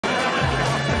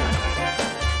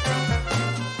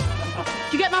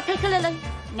Piccalilli?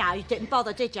 No, you didn't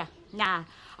bother, did you? Nah.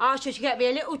 I asked you to get me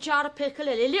a little jar of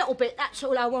Piccalilli, a little bit, that's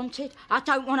all I wanted. I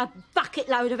don't want a bucket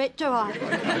load of it, do I?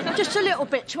 Just a little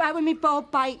bit to have with me boiled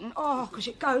bacon. Oh, because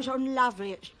it goes on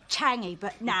lovely, it's tangy,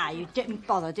 but nah, you didn't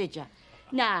bother, did you?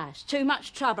 Nah, it's too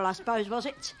much trouble, I suppose, was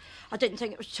it? I didn't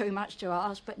think it was too much to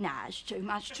ask, but nah, it's too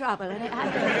much trouble, isn't it,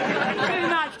 eh? Too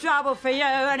much trouble for you,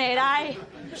 isn't it, eh?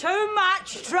 Too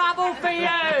much trouble for you.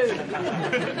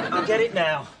 I'll get it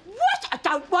now. What? I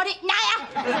don't want it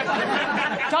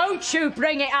now. Don't you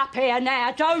bring it up here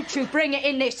now. Don't you bring it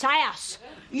in this house.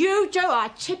 You do, I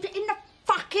tip it in the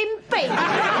fucking bin.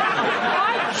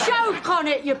 I choke on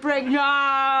it, you bring...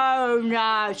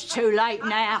 No, it's too late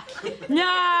now.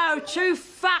 No, too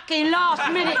fucking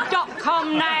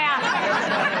lastminute.com now.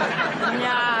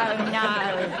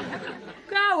 No.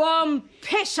 Go on,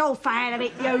 piss off out of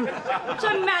it, you. What's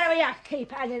the matter with you?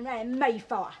 Keep hanging around me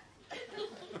for?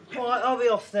 All right, I'll be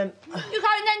off then. You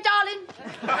going then, darling?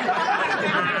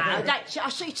 That's it. I'll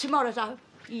see you tomorrow, though.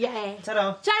 Yeah.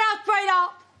 Ta-da. Ta-da,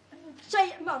 sweetheart. See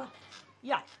you tomorrow.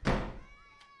 Yeah.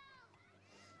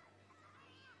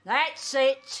 That's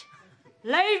it.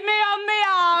 Leave me on my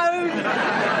own.